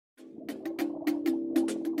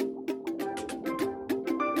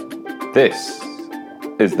This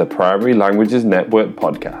is the Primary Languages Network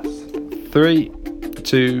podcast. 3,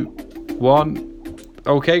 2, 1.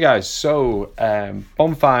 Okay, guys. So,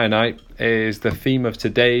 Bonfire Night is the theme of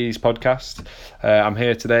today's podcast. I'm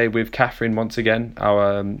here today with Catherine once again,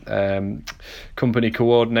 our company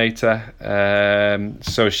coordinator.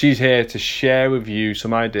 So she's here to share with you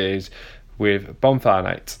some ideas with Bonfire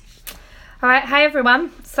Night. All right, hi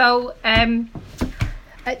everyone. So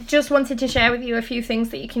I just wanted to share with you a few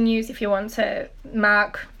things that you can use if you want to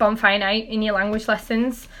mark Bonfire Night in your language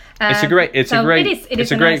lessons. It's a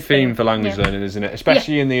great theme for language learning, isn't it?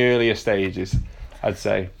 Especially in the earlier stages, I'd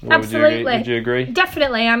say. Absolutely. Would you agree?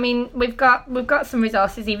 Definitely. I mean, we've got some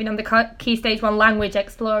resources even on the Key Stage 1 Language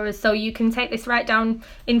Explorers, so you can take this right down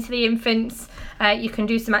into the infants. You can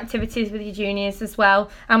do some activities with your juniors as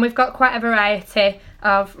well, and we've got quite a variety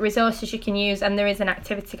of resources you can use, and there is an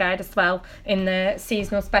activity guide as well in the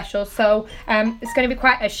seasonal special. So it's going to be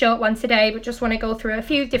quite a short one today, but just want to go through a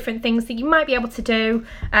few different things that you might be able to do,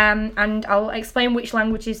 and I'll explain which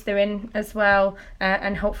languages they're in as well,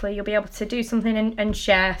 and hopefully you'll be able to do something and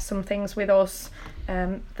share some things with us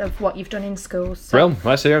of what you've done in schools. So, Well,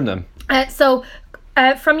 let's hear them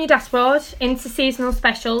then. From your dashboard into seasonal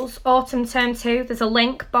specials, autumn term 2, there's a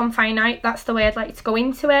link, Bonfire Night. That's the way I'd like to go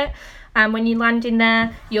into it. And when you land in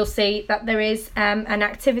there, you'll see that there is an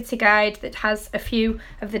activity guide that has a few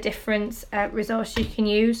of the different resources you can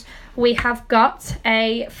use. We have got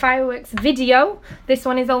a fireworks video. This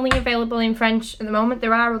one is only available in French at the moment.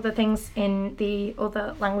 There are other things in the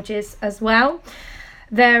other languages as well.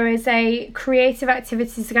 There is a creative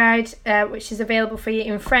activities guide which is available for you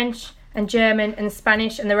in French and German and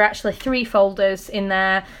Spanish, and there are actually 3 folders in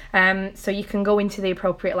there, so you can go into the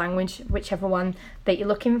appropriate language, whichever one that you're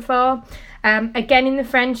looking for. Again, in the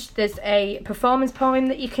French, there's a performance poem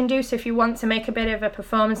that you can do, so if you want to make a bit of a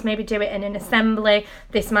performance, maybe do it in an assembly,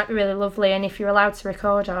 this might be really lovely, and if you're allowed to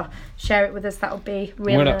record or share it with us, that would be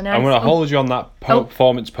really nice. I'm going to hold you on that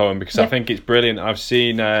performance poem, because I think it's brilliant. I've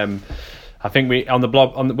seen... I think we on the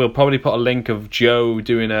blog we'll probably put a link of Joe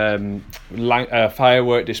doing a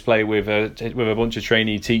firework display with a bunch of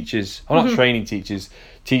trainee teachers. Well, not training teachers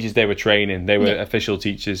they were training. They were official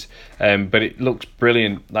teachers. But it looks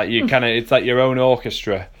brilliant. Like you it's like your own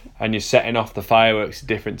orchestra, and you're setting off the fireworks at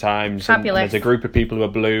different times. Fabulous. And there's a group of people who are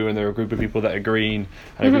blue, and there are a group of people that are green,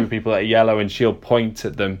 and a group of people that are yellow. And she'll point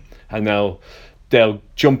at them, and they'll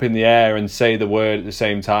jump in the air and say the word at the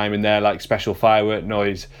same time, and they're like special firework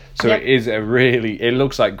noise. So it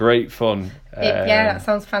looks like great fun. That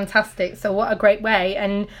sounds fantastic. So what a great way,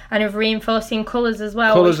 and of reinforcing colours as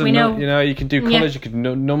well. Colours, which we know. You can do colours, you can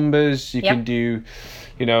do numbers, you can do.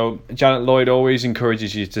 Janet Lloyd always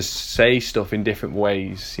encourages you to say stuff in different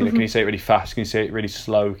ways. Can you say it really fast? Can you say it really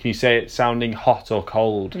slow? Can you say it sounding hot or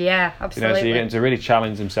cold? Yeah, absolutely. So you're getting to really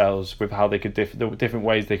challenge themselves with how they could the different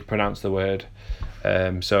ways they could pronounce the word.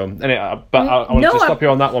 I wanted to stop you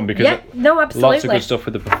on that one because absolutely. Lots of good stuff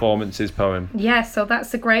with the performances poem. Yeah, so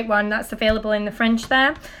that's a great one. That's available in the French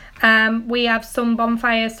there. We have some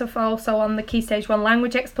Bonfire stuff also on the Key Stage 1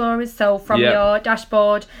 Language Explorers. So from your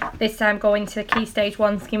dashboard, this time go into Key Stage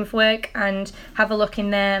 1 Scheme of Work and have a look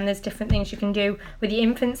in there, and there's different things you can do with your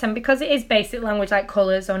infants. And because it is basic language like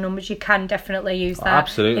colours or numbers, you can definitely use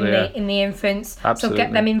that in the infants. Absolutely. So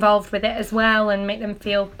get them involved with it as well and make them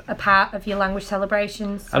feel a part of your language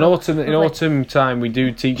celebrations. So, and autumn time we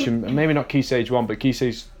do teach them, maybe not Key Stage 1, but Key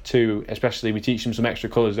Stage 2 especially, we teach them some extra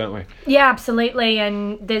colours, don't we? Yeah, absolutely.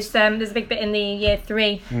 And there's a big bit in the year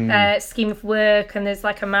 3 scheme of work, and there's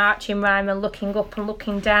like a marching rhyme and looking up and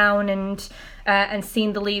looking down and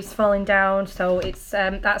seeing the leaves falling down. So it's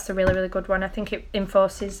that's a really, really good one. I think it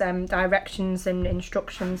enforces directions and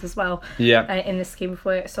instructions as well in the scheme of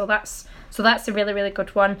work. So that's a really, really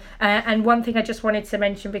good one. And one thing I just wanted to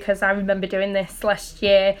mention, because I remember doing this last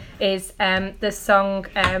year, is the song,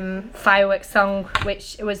 Fireworks Song,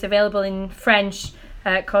 which was available in French,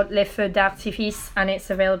 called Les Feux d'Artifice, and it's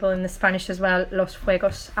available in the Spanish as well, Los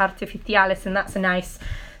Fuegos Artificiales, and that's a nice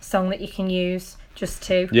song that you can use just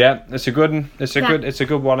to... Yeah, it's a good one. It's a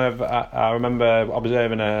good one. I remember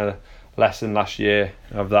observing a lesson last year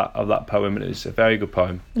of that poem, and it's a very good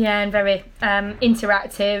poem. Yeah, and very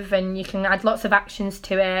interactive, and you can add lots of actions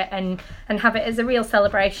to it and have it as a real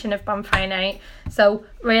celebration of Bonfire Night. So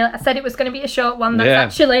I said it was going to be a short one.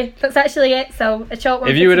 That's actually it. So a short one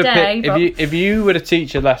for today. If you were to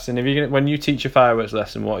teach a lesson, when you teach a fireworks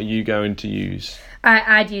lesson, what are you going to use?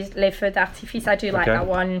 I'd use Les Feux d'Artifice. I do like that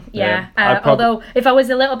one. Yeah. Although if I was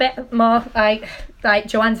a little bit more like like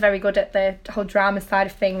Joanne's very good at the whole drama side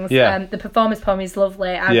of things. Yeah. The performance poem is lovely.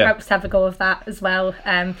 I'd perhaps have a go of that as well.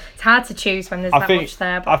 It's hard to choose when there's much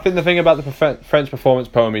there. But I think the thing about the French performance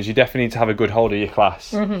poem is you definitely need to have a good hold of your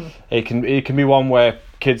class. Mm-hmm. It can be one where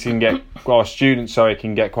kids can get, or students, sorry,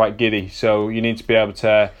 can get quite giddy. So you need to be able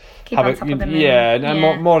to keep on top of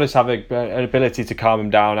them. More just have an ability to calm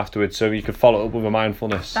them down afterwards, so you could follow it up with a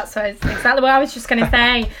mindfulness. That's exactly what I was just going to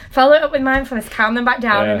say. Follow it up with mindfulness, calm them back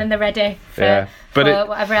down, and then they're ready for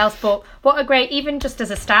whatever else. But what a great, even just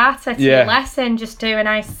as a starter to your lesson, just do a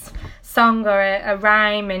nice song or a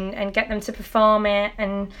rhyme and get them to perform it.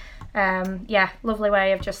 And lovely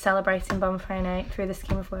way of just celebrating Bonfire Night through the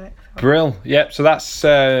scheme of work. Brill. Yep. So that's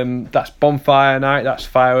Bonfire Night. That's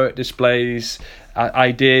firework displays.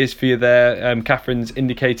 Ideas for you there. Catherine's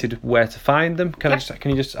indicated where to find them. Can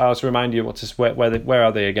you just also remind you where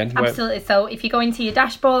are they again? Absolutely. So if you go into your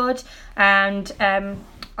dashboard and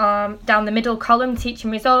down the middle column,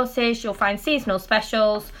 teaching resources, you'll find seasonal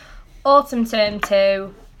specials, autumn term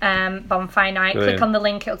 2. Bonfire Night. Brilliant. Click on the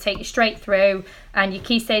link, it'll take you straight through, and your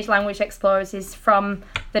Key Stage Language Explorers is from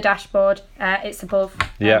the dashboard. It's above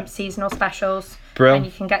seasonal specials. Brill. And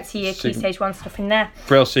you can get to your Key Stage 1 stuff in there.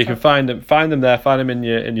 Brill. So you can find them there, find them in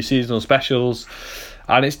your seasonal specials.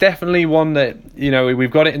 And it's definitely one that,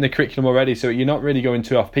 we've got it in the curriculum already, so you're not really going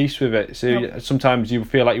too off-piste with it. So sometimes you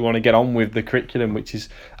feel like you want to get on with the curriculum, which is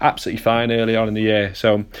absolutely fine early on in the year.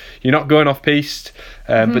 So you're not going off-piste,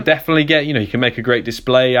 but definitely you can make a great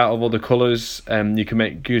display out of all the colours. You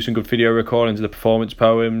can do some good video recordings of the performance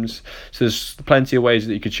poems. So there's plenty of ways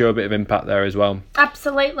that you could show a bit of impact there as well.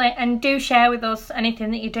 Absolutely. And do share with us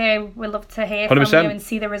anything that you do. We'd love to hear 100%. from you and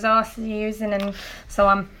see the resources you're using and so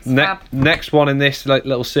on. Next one in this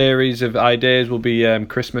little series of ideas will be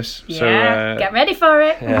Christmas. Yeah, so get ready for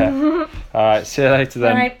it. Yeah. All right, see you later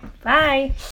then. All right, bye.